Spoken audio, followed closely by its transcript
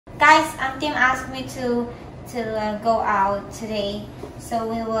Guys, Tim asked me to go out today, so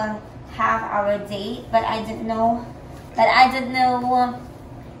we will have our date. But I didn't know.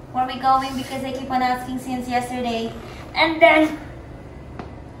 Where we going because I keep on asking since yesterday. And then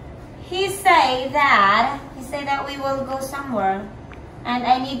he say that we will go somewhere, and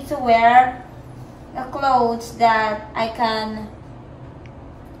I need to wear the clothes that I can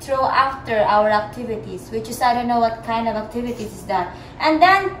throw after our activities, which is I don't know what kind of activities is that. And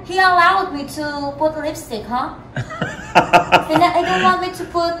then he allowed me to put lipstick, huh? And I don't want me to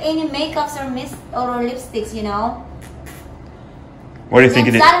put any makeups or lipsticks, you know. What do you think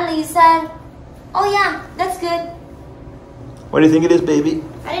it is? Suddenly he said, "Oh yeah, that's good." What do you think it is, baby?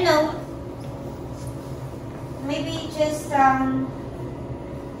 I don't know. Maybe just I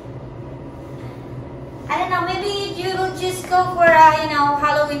don't know. Maybe you will just go for a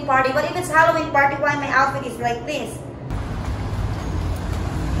Halloween party. But if it's Halloween party, why my outfit is like this?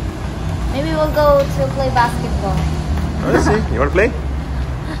 Maybe we'll go to play basketball. Oh, let's see. You want to play?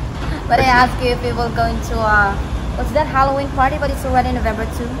 But I asked you if we will go into what's that Halloween party? But it's already November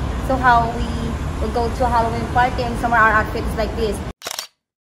 2. So how we will go to a Halloween party and somewhere our outfit is like this.